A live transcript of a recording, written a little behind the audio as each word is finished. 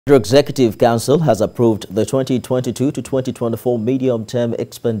The Executive Council has approved the 2022 to 2024 medium-term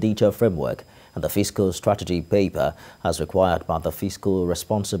expenditure framework and the fiscal strategy paper as required by the Fiscal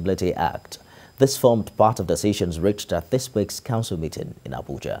Responsibility Act. This formed part of decisions reached at this week's council meeting in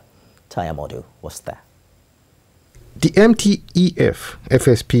Abuja. Taya Modu was there. The MTEF,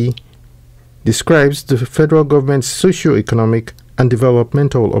 FSP, describes the federal government's socio-economic and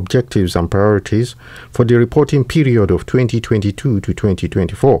developmental objectives and priorities for the reporting period of 2022 to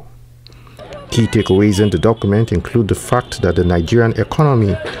 2024. Key takeaways in the document include the fact that the Nigerian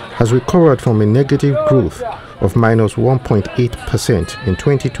economy has recovered from a negative growth of -1.8% in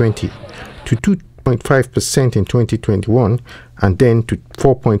 2020 to 2.5% in 2021 and then to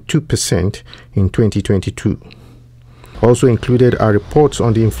 4.2% in 2022. Also included are reports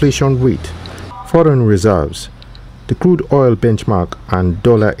on the inflation rate, foreign reserves, the crude oil benchmark and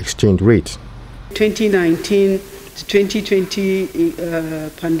dollar exchange rate. 2019 to 2020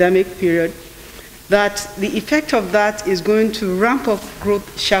 pandemic period, that the effect of that is going to ramp up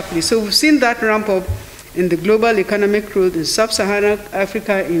growth sharply. So we've seen that ramp up in the global economic growth in sub-Saharan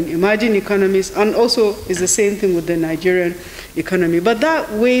Africa, in emerging economies, and also is the same thing with the Nigerian economy. But that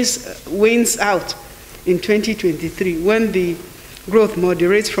wanes out in 2023 when the growth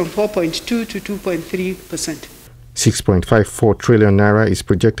moderates from 4.2 to 2.3%. 6.54 trillion naira is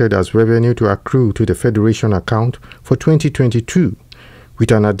projected as revenue to accrue to the Federation account for 2022,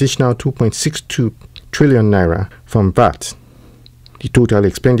 with an additional 2.62 trillion naira from VAT. The total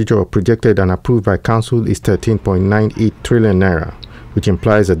expenditure projected and approved by Council is 13.98 trillion naira, which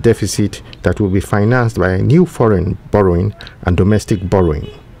implies a deficit that will be financed by new foreign borrowing and domestic borrowing.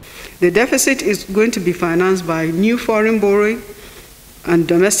 The deficit is going to be financed by new foreign borrowing and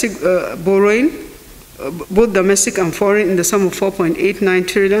domestic borrowing, both domestic and foreign, in the sum of 4.89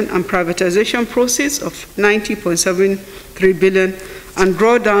 trillion, and privatization proceeds of 90.73 billion, and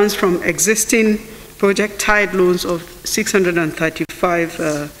drawdowns from existing project-tied loans of 635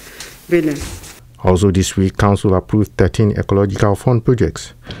 billion. Also this week, Council approved 13 ecological fund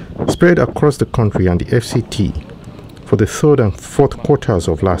projects spread across the country and the FCT for the third and fourth quarters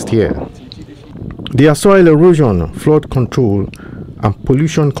of last year. They are soil erosion, flood control, and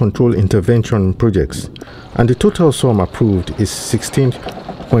pollution control intervention projects, and the total sum approved is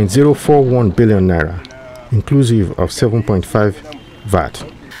 16.041 billion naira, inclusive of 7.5 VAT.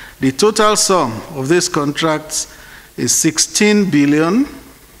 The total sum of these contracts is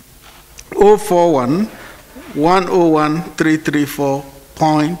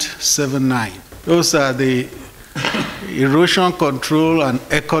 16,041,101,334.79. Those are the erosion control and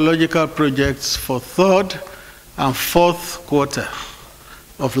ecological projects for third and fourth quarter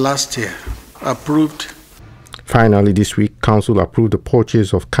of last year, approved. Finally, this week, Council approved the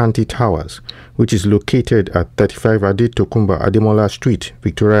purchase of Kanti Towers, which is located at 35 Adetokunbo Ademola Street,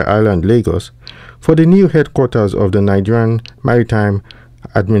 Victoria Island, Lagos, for the new headquarters of the Nigerian Maritime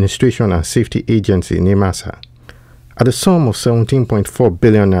Administration and Safety Agency, NIMASA, at a sum of 17.4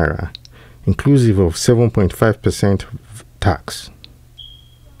 billion naira, inclusive of 7.5% tax.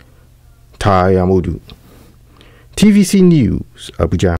 Taya Modu, TVC News, Abuja.